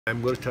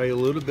I'm going to tell you a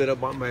little bit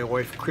about my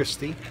wife,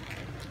 Christi,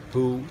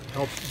 who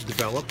helped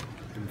develop,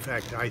 in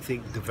fact, I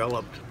think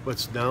developed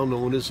what's now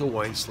known as a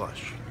wine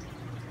slush.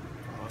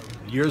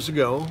 Years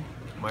ago,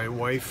 my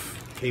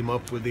wife came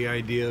up with the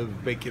idea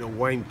of making a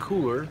wine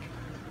cooler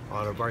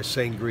out of our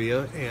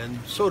sangria and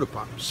soda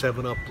pop.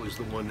 7-Up was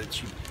the one that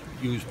she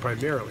used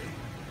primarily.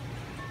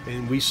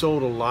 And we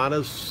sold a lot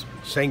of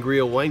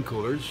sangria wine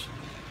coolers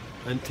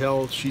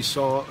until she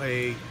saw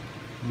a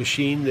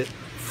machine that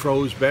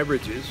froze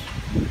beverages.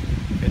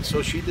 And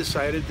so she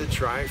decided to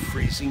try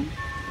freezing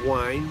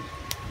wine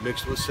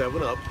mixed with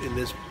 7-Up in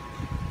this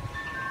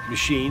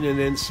machine and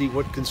then see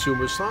what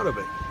consumers thought of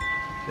it.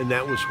 And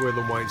that was where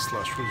the wine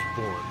slush was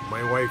born.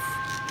 My wife,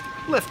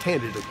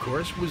 left-handed of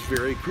course, was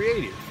very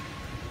creative.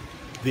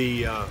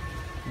 The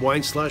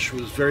wine slush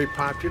was very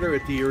popular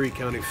at the Erie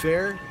County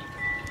Fair.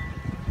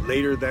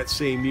 Later that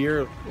same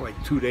year, like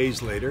 2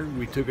 days later,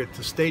 we took it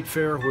to State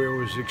Fair where it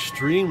was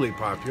extremely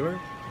popular.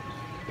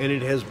 And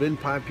it has been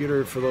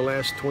popular for the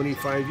last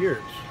 25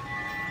 years.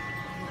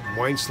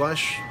 Wine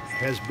slush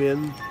has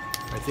been,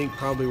 I think,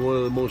 probably one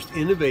of the most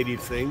innovative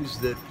things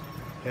that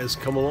has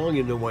come along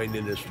in the wine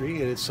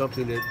industry, and it's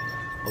something that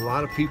a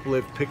lot of people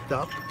have picked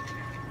up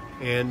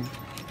and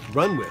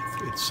run with.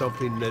 It's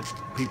something that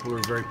people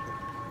are very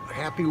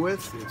happy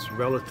with. It's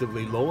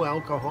relatively low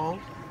alcohol,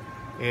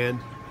 and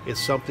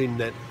it's something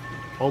that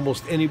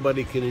almost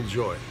anybody can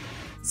enjoy.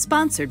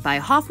 Sponsored by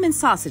Hoffman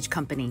Sausage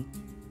Company.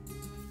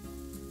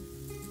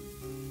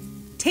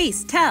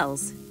 Taste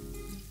tells.